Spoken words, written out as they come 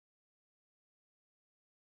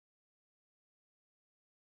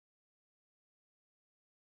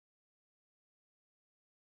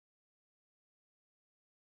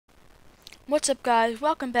What's up, guys?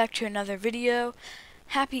 Welcome back to another video.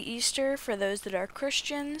 Happy Easter for those that are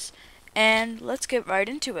Christians, and let's get right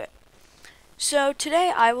into it. So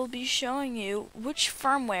today I will be showing you which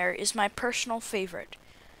firmware is my personal favorite.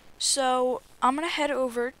 So I'm gonna head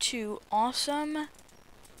over to Awesome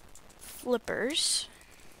Flippers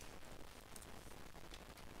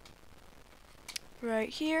right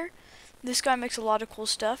here. This guy makes a lot of cool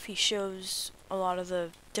stuff. He shows a lot of the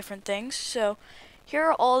different things. So here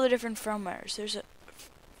are all the different firmwares. There's a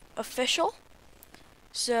official.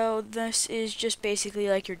 So this is just basically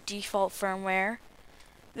like your default firmware.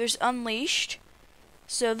 There's Unleashed.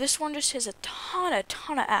 So this one just has a ton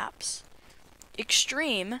of apps.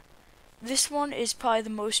 Extreme. This one is probably the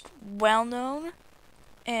most well-known,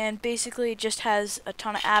 and basically it just has a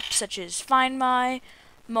ton of apps such as Find My,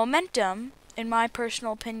 Momentum, in my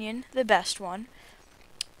personal opinion, the best one.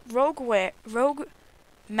 Rogue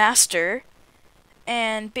Master,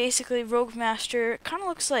 and basically Rogue Master kind of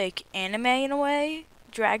looks like anime in a way.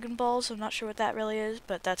 Dragon Balls, I'm not sure what that really is,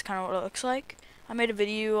 but that's kind of what it looks like. I made a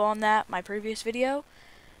video on that, my previous video.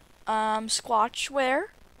 Squatchware.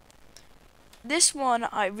 This one,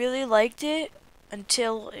 I really liked it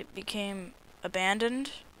until it became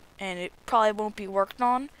abandoned, and it probably won't be worked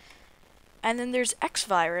on. And then there's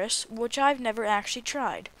X-Virus, which I've never actually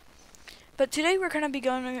tried. But today we're gonna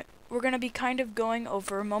be kind of going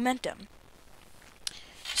over Momentum.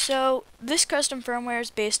 So this custom firmware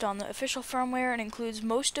is based on the official firmware and includes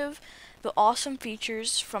most of the awesome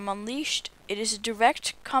features from Unleashed. It is a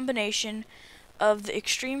direct combination of the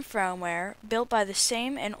Extreme firmware built by the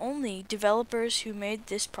same and only developers who made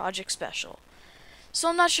this project special. So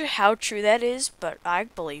I'm not sure how true that is, but I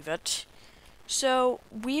believe it. So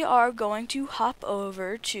we are going to hop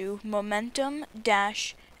over to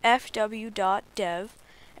momentum-fw.dev,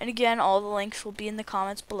 and again all the links will be in the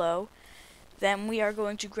comments below. Then we are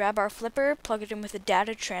going to grab our flipper, plug it in with a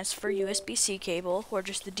data transfer USB-C cable, or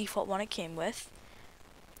just the default one it came with.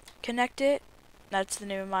 Connect it, that's the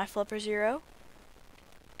name of my flipper 0,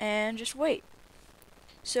 and just wait.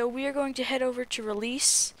 So we are going to head over to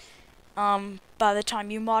release. By the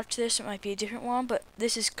time you watch this, it might be a different one, but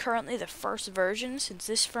this is currently the first version since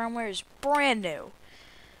this firmware is brand new.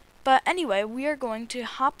 But anyway, we are going to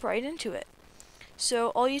hop right into it. So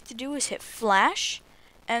all you have to do is hit flash,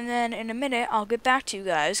 and then in a minute I'll get back to you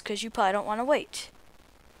guys because you probably don't want to wait.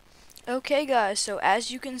 Okay guys, so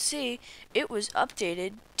as you can see, it was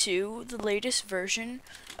updated to the latest version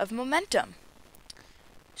of Momentum.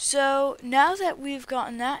 So now that we've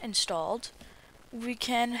gotten that installed, we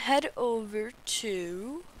can head over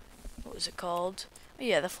to, what was it called? Oh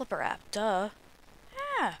yeah, the Flipper app, duh.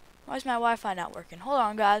 Ah, why is my Wi-Fi not working? Hold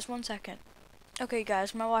on guys, 1 second. Okay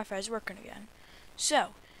guys, my Wi-Fi is working again. So,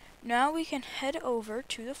 now we can head over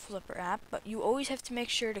to the Flipper app, but you always have to make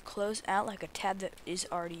sure to close out like a tab that is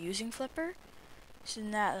already using Flipper. So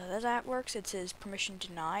now that works, it says permission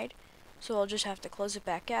denied. So I'll just have to close it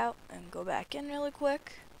back out and go back in really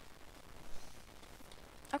quick.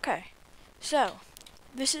 Okay, so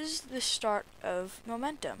this is the start of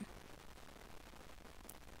Momentum.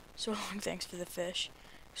 So thanks for the fish.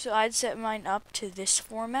 So I'd set mine up to this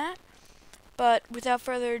format. But without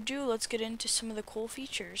further ado, let's get into some of the cool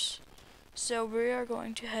features. So we are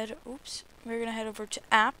going to head over to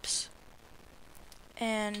apps,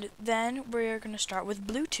 and then we're going to start with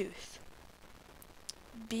Bluetooth.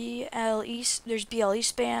 There's BLE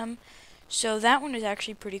spam, so that one is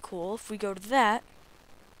actually pretty cool. If we go to that,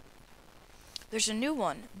 there's a new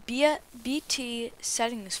one, BT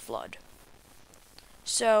settings flood.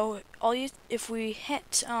 So if we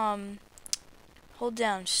hit hold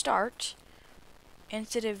down start,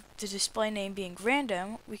 instead of the display name being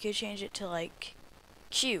random, we could change it to like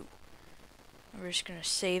Q. We're just gonna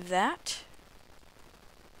save that.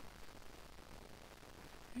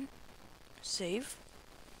 Save.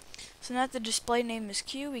 So now that the display name is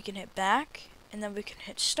Q, we can hit back, and then we can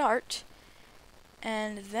hit start,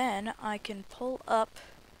 and then I can pull up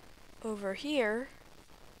over here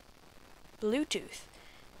Bluetooth,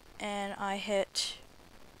 and I hit,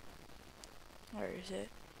 where is it?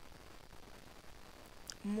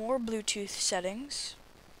 More Bluetooth settings,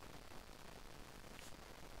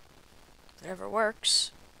 whatever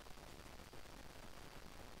works,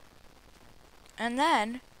 and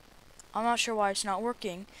then I'm not sure why it's not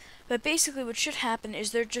working, but basically what should happen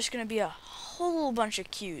is there's just going to be a whole bunch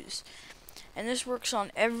of Qs, and this works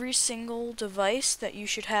on every single device that you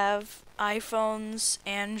should have, iPhones,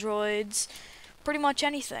 Androids, pretty much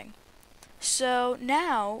anything. So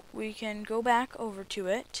now we can go back over to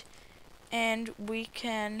it, and we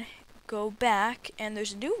can go back, and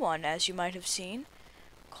there's a new one, as you might have seen,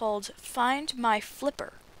 called Find My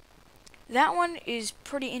Flipper. That one is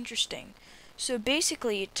pretty interesting. So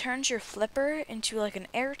basically it turns your flipper into like an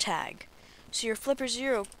air tag. So your flipper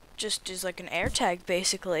 0 just is like an air tag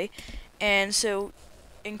basically. And so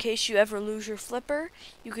in case you ever lose your flipper,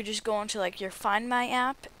 you could just go onto like your Find My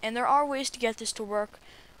app, and there are ways to get this to work.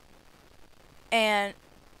 And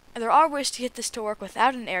there are ways to get this to work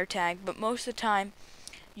without an air tag, but most of the time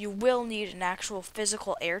you will need an actual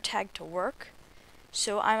physical air tag to work.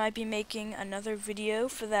 So I might be making another video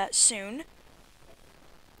for that soon.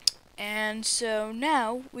 And so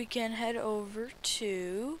now we can head over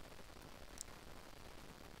to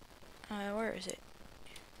where is it?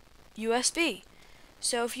 USB.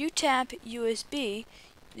 So if you tap USB,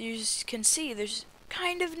 you can see there's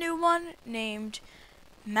kind of new one named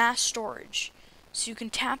mass storage. So you can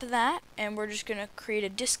tap that, and we're just gonna create a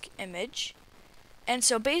disk image. And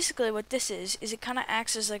so basically what this is it kind of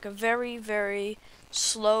acts as like a very, very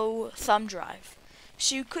slow thumb drive.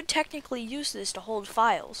 So you could technically use this to hold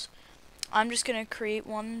files. I'm just gonna create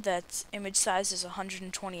one that's image size is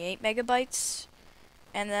 128 megabytes,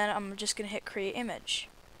 and then I'm just gonna hit create image.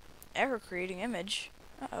 Error creating image.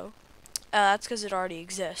 That's because it already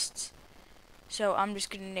exists. So I'm just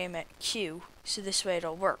gonna name it Q, so this way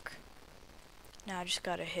it'll work. Now I just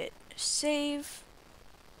gotta hit save.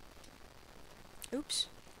 Oops.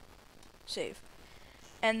 Save.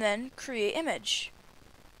 And then create image.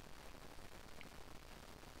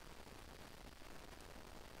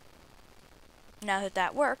 Now that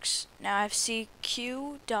that works, now I have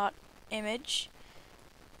CQ.image,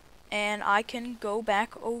 and I can go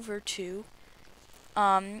back over to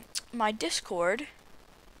my Discord.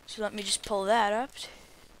 So let me just pull that up.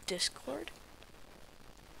 Discord.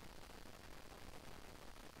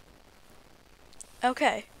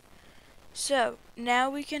 Okay. So now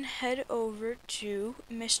we can head over to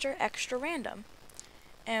Mr.ExtraRandom,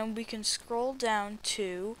 and we can scroll down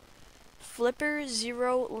to Flipper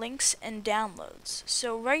 0 links and downloads.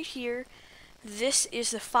 So right here, this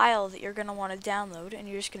is the file that you're going to want to download, and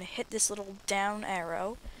you're just going to hit this little down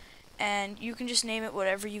arrow, and you can just name it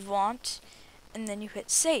whatever you want, and then you hit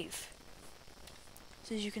save.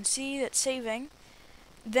 So as you can see, that's saving.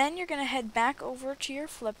 Then you're going to head back over to your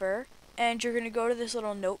flipper, and you're going to go to this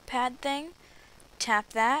little notepad thing,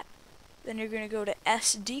 tap that, then you're going to go to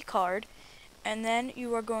SD card, and then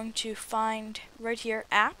you are going to find right here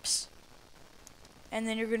apps, and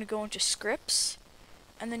then you're going to go into scripts,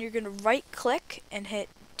 and then you're going to right click and hit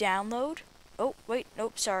download. Oh wait,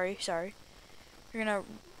 nope, sorry. You're going to,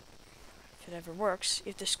 if it ever works,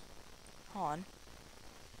 you have to on.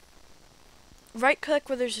 Right click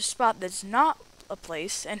where there's a spot that's not a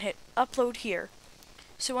place and hit upload here.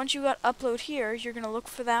 So once you got upload here, you're going to look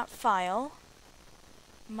for that file.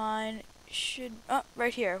 Mine should,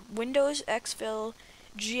 right here, Windows exfil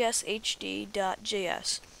gshd.js.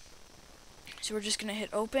 So we're just going to hit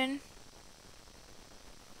open,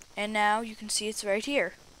 and now you can see it's right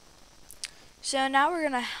here. So now we're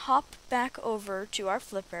going to hop back over to our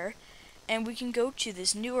flipper, and we can go to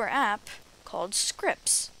this newer app called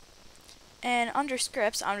Scripts. And under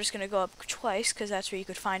Scripts, I'm just going to go up twice because that's where you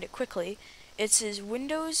could find it quickly. It says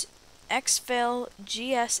Windows exfil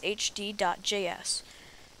gshd.js.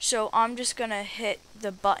 So I'm just going to hit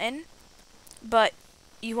the button, but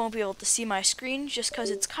you won't be able to see my screen just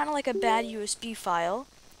because it's kind of like a bad USB file.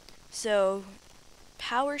 So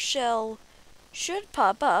PowerShell should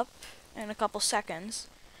pop up in a couple seconds.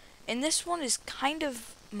 And this one is kind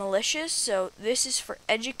of malicious, so this is for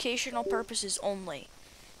educational purposes only.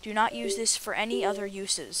 Do not use this for any other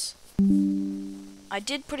uses. I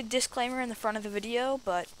did put a disclaimer in the front of the video,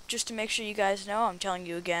 but just to make sure you guys know, I'm telling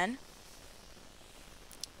you again.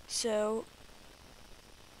 So,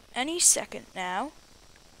 any second now.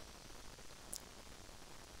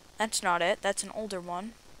 That's not it, that's an older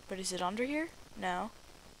one. But is it under here? No.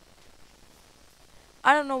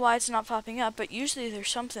 I don't know why it's not popping up, but usually there's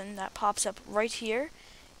something that pops up right here.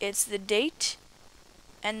 It's the date,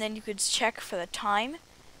 and then you could check for the time,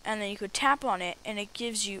 and then you could tap on it, and it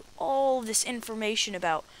gives you all this information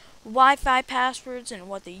about Wi-Fi passwords and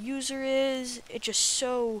what the user is. It's just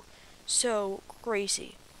so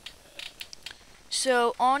crazy.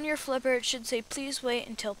 So on your flipper it should say please wait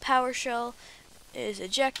until PowerShell is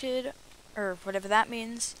ejected, or whatever that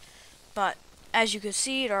means, but as you can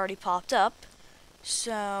see it already popped up.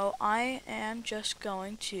 So I am just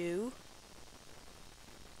going to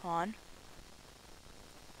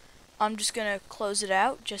I'm just gonna close it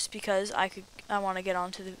out just because I want to get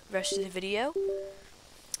on to the rest of the video.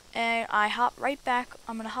 And I'm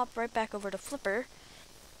gonna hop right back over to Flipper,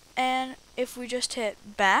 and if we just hit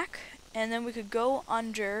back, and then we could go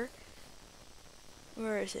under,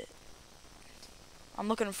 where is it? I'm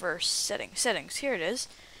looking for settings. Here it is.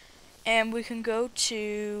 And we can go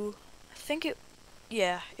to, I think it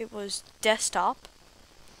was desktop.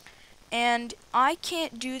 And I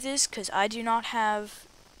can't do this because I do not have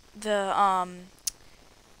the,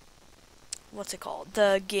 what's it called?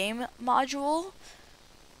 The game module.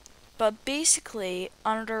 But basically,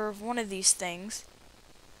 under one of these things,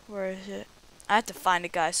 where is it? I have to find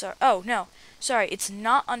it, guys. Sorry. Oh, no. Sorry, it's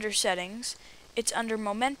not under settings. It's under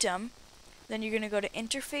momentum. Then you're going to go to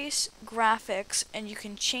interface, graphics, and you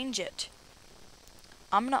can change it.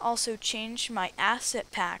 I'm going to also change my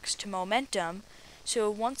asset packs to momentum. So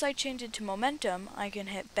once I change it to momentum, I can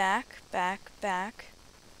hit back.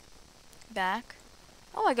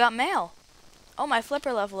 Oh, I got mail. Oh, my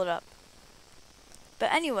flipper leveled up.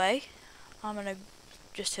 But anyway, I'm going to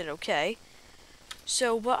just hit OK.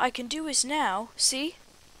 So what I can do is now, see?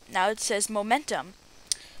 Now it says momentum.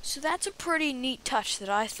 So that's a pretty neat touch that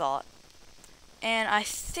I thought. And I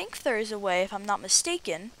think there is a way, if I'm not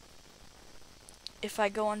mistaken, if I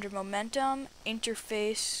go under momentum,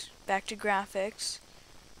 interface, back to graphics,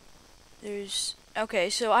 okay,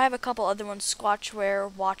 so I have a couple other ones,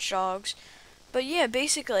 Squatchware, Watchdogs, but yeah,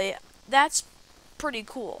 basically, that's pretty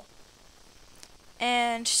cool.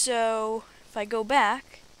 And so, if I go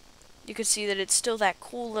back, you can see that it's still that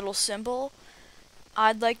cool little symbol.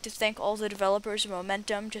 I'd like to thank all the developers of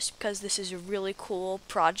Momentum just because this is a really cool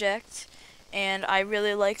project. And I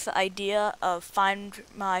really like the idea of Find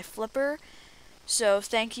My Flipper. So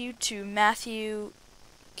thank you to Matthew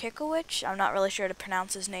Kikowicz, I'm not really sure how to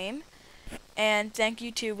pronounce his name. And thank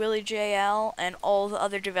you to Willie JL and all the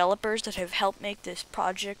other developers that have helped make this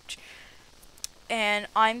project. And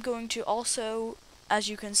I'm going to also, as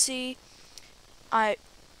you can see, I'm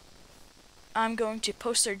going to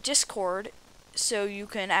post their Discord so you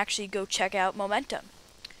can actually go check out Momentum.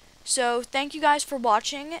 So thank you guys for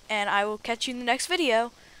watching, and I will catch you in the next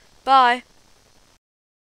video. Bye!